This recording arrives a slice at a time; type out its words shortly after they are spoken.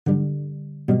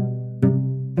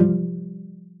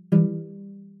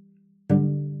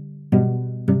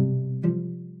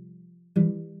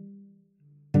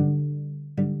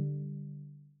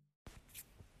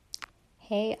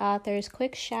Hey authors,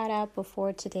 quick shout out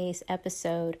before today's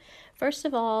episode. First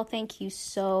of all, thank you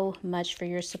so much for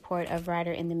your support of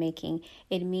Writer in the Making.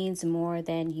 It means more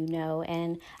than you know,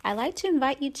 and I'd like to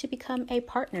invite you to become a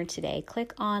partner today.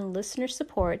 Click on listener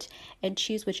support and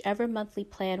choose whichever monthly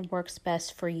plan works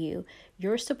best for you.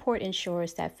 Your support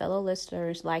ensures that fellow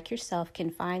listeners like yourself can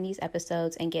find these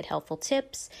episodes and get helpful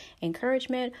tips,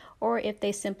 encouragement, or if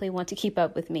they simply want to keep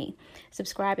up with me.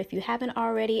 Subscribe if you haven't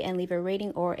already and leave a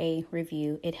rating or a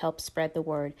review. It helps spread the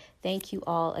word. Thank you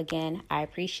all again. I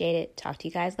appreciate it. Talk to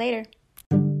you guys later.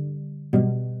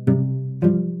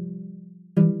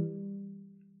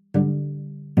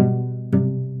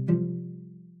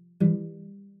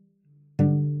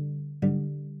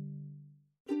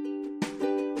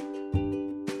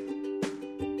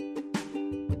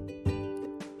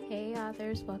 Hey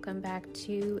authors, welcome back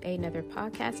to another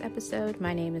podcast episode.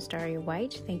 My name is Daria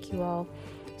White. Thank you all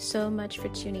so much for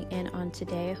tuning in on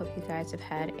today. I hope you guys have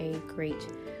had a great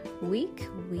week.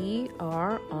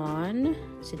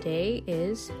 Today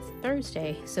is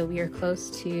Thursday, so we are close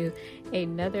to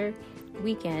another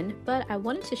weekend, but I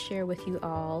wanted to share with you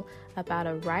all about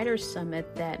a writer's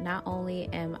summit that not only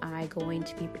am I going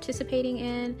to be participating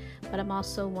in, but I'm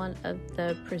also one of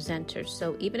the presenters.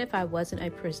 So even if I wasn't a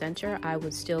presenter, I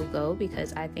would still go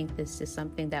because I think this is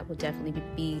something that will definitely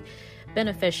be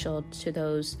beneficial to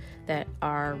those that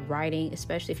are writing,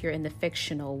 especially if you're in the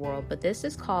fictional world. But this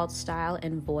is called Style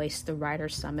and Voice, the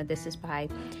Writer's Summit. This is by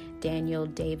Daniel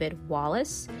David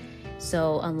Wallace.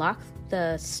 So unlock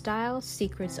the style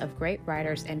secrets of great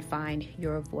writers and find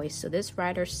your voice. So this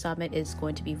Writer's Summit is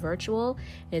going to be virtual.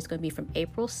 It's going to be from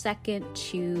April 2nd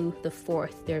to the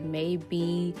 4th. There may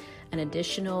be an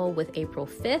additional with April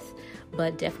 5th,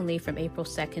 but definitely from April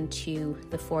 2nd to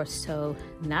the 4th. So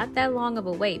not that long of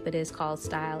a wait, but it's called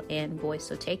Style and Voice.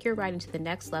 So take your writing to the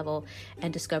next level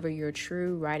and discover your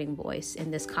true writing voice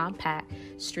in this compact,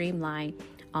 streamlined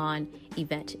on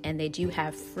event. And they do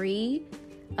have free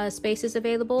spaces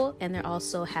available, and they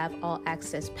also have all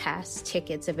access pass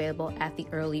tickets available at the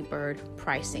early bird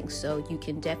pricing, so you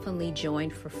can definitely join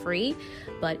for free.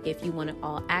 But if you want an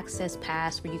all access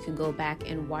pass where you can go back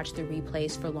and watch the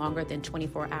replays for longer than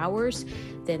 24 hours,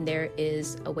 then there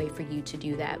is a way for you to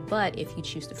do that. But if you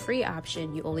choose the free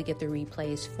option, you only get the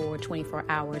replays for 24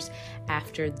 hours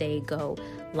after they go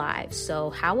live.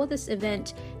 So how will this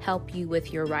event help you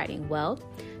with your writing? Well,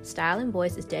 Style and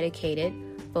Voice is a dedicated,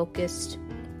 focused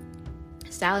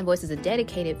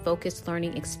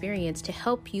learning experience to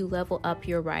help you level up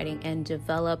your writing and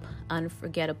develop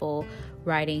unforgettable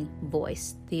writing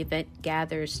voice. The event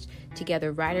gathers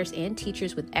together writers and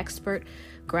teachers with expert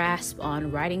grasp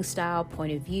on writing style,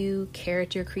 point of view,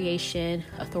 character creation,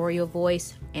 authorial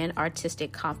voice, and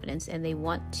artistic confidence, and they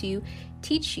want to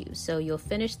teach you. So you'll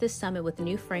finish this summit with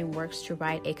new frameworks to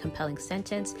write a compelling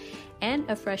sentence and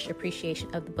a fresh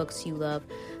appreciation of the books you love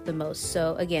the most.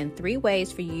 So again, 3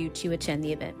 ways for you to attend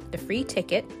the event. The free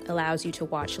ticket allows you to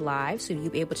watch live, so you'll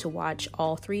be able to watch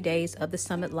all 3 days of the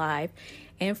summit live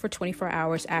and for 24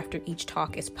 hours after each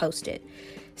talk is posted.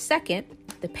 Second,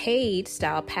 the paid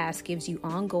style pass gives you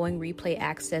ongoing replay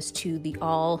access to the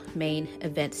all main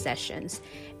event sessions,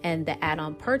 and the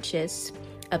add-on purchase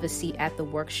of a seat at the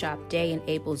workshop day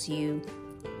enables you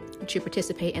to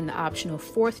participate in the optional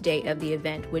 4th day of the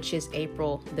event, which is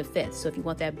April the 5th. So if you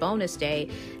want that bonus day,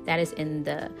 that is in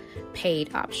the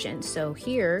paid option. So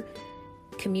here,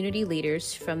 community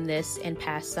leaders from this and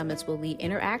past summits will lead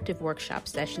interactive workshop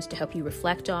sessions to help you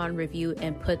reflect on, review,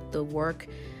 and put the work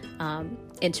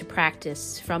into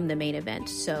practice from the main event.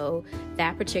 So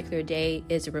that particular day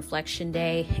is a reflection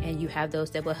day, and you have those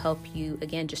that will help you,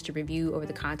 again, just to review over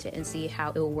the content and see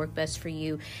how it will work best for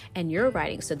you and your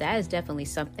writing. So that is definitely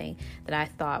something that I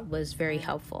thought was very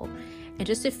helpful. And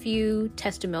just a few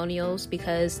testimonials,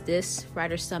 because this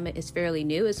Writer Summit is fairly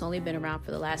new. It's only been around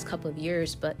for the last couple of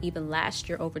years, but even last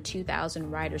year, over 2,000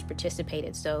 writers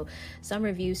participated. So some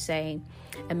reviews saying,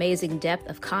 amazing depth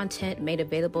of content made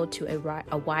available to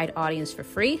a wide audience for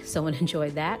free. Someone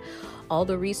enjoyed that. All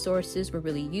the resources were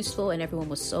really useful and everyone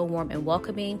was so warm and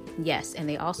welcoming. Yes, and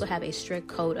they also have a strict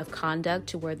code of conduct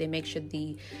to where they make sure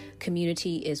the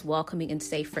community is welcoming and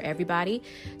safe for everybody.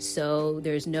 So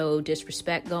there's no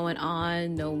disrespect going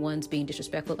on. No one's being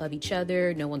disrespectful of each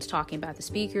other. No one's talking about the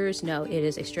speakers. No, it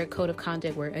is a strict code of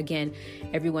conduct where, again,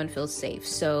 everyone feels safe.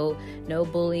 So no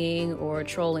bullying or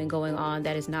trolling going on.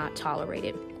 That is not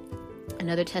tolerated.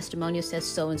 Another testimonial says,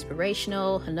 so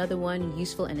inspirational. Another one,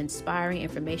 useful and inspiring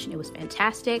information. It was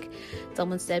fantastic.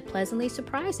 Someone said, pleasantly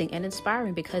surprising and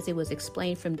inspiring because it was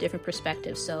explained from different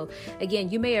perspectives. So again,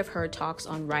 you may have heard talks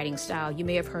on writing style. You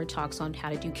may have heard talks on how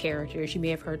to do characters. You may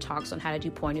have heard talks on how to do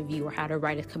point of view or how to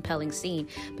write a compelling scene.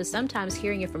 But sometimes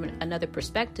hearing it from another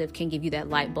perspective can give you that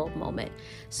light bulb moment.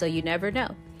 So you never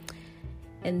know.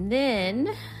 And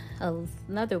then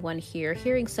another one here,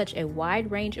 hearing such a wide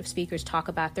range of speakers talk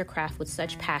about their craft with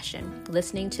such passion.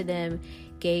 Listening to them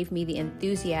gave me the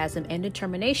enthusiasm and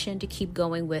determination to keep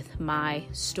going with my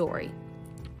story.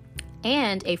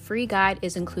 And a free guide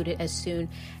is included as soon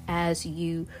as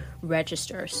you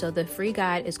register. So the free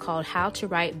guide is called How to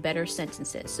Write Better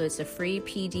Sentences. So it's a free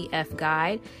PDF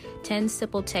guide, 10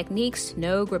 simple techniques,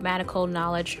 no grammatical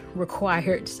knowledge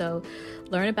required. So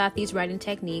learn about these writing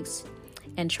techniques,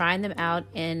 and trying them out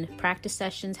in practice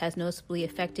sessions has noticeably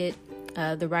affected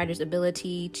the writer's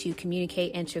ability to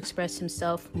communicate and to express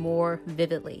himself more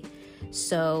vividly.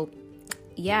 So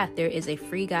yeah, there is a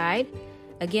free guide.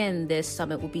 Again, this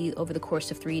summit will be over the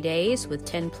course of 3 days with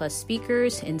 10 plus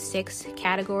speakers in 6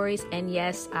 categories. And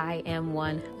yes, I am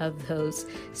one of those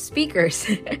speakers.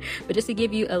 But just to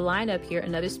give you a lineup here,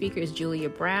 another speaker is Julia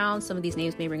Brown. Some of these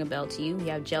names may ring a bell to you. We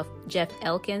have Jeff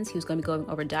Elkins, who's going to be going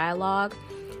over dialogue.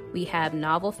 We have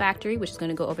Novel Factory, which is going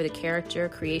to go over the character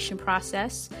creation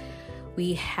process.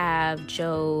 We have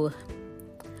Joe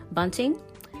Bunting,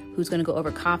 who's going to go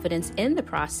over confidence in the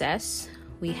process.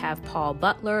 We have Paul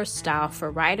Butler, Style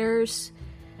for Writers.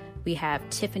 We have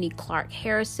Tiffany Clark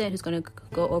Harrison, who's going to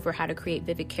go over how to create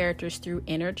vivid characters through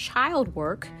inner child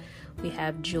work. We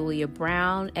have Julia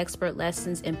Brown, expert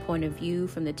lessons and point of view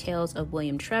from the tales of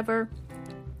William Trevor.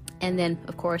 And then,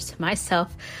 of course,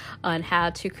 myself on how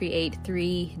to create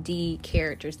 3D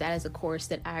characters. That is a course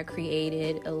that I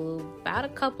created about a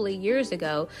couple of years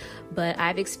ago, but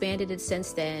I've expanded it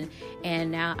since then.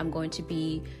 And now I'm going to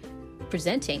be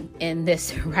presenting in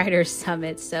this Writers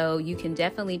Summit. So you can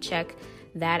definitely check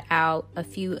that out. A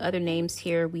few other names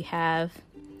here. We have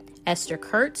Esther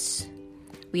Kurtz.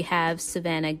 We have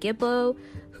Savannah Gibbo,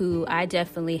 who I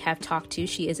definitely have talked to.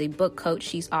 She is a book coach.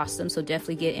 She's awesome. So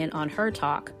definitely get in on her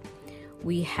talk.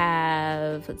 We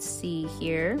have, let's see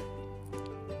here.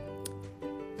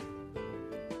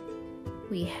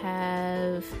 We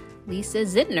have Lisa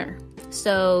Zidner.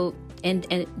 So,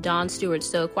 and Dawn Stewart.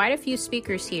 So quite a few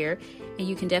speakers here, and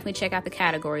you can definitely check out the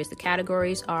categories. The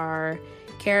categories are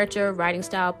character, writing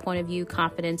style, point of view,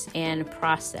 confidence, and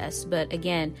process. But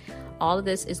again, all of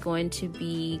this is going to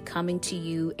be coming to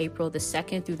you April the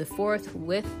 2nd through the 4th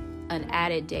with an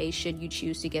added day should you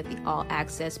choose to get the all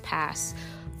access pass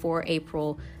for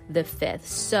April the 5th.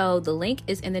 So the link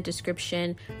is in the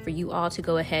description for you all to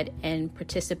go ahead and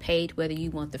participate, whether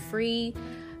you want the free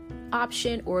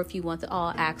option or if you want the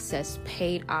all access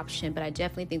paid option. But I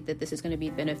definitely think that this is going to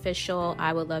be beneficial.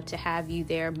 I would love to have you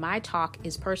there. My talk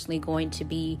is personally going to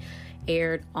be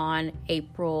aired on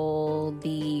April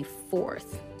the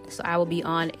 4th. So I will be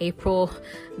on April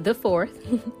the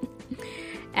 4th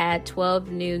at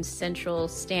 12 noon Central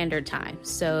Standard Time.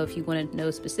 So if you want to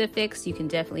know specifics, you can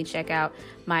definitely check out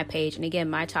my page. And again,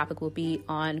 my topic will be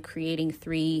on creating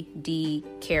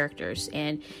 3D characters.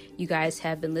 And you guys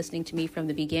have been listening to me from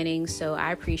the beginning, so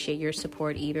I appreciate your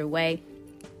support either way.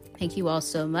 Thank you all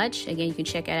so much. Again, you can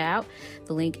check it out.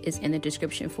 The link is in the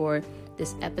description for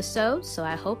this episode. So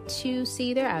I hope to see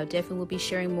you there. I definitely will be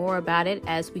sharing more about it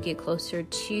as we get closer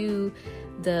to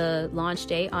the launch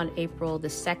day on April the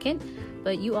 2nd.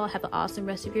 But you all have an awesome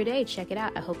rest of your day. Check it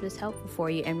out. I hope it's helpful for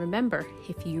you. And remember,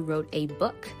 if you wrote a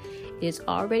book, it is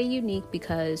already unique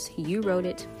because you wrote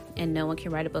it and no one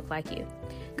can write a book like you.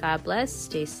 God bless,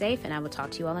 stay safe, and I will talk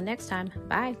to you all the next time.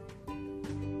 Bye.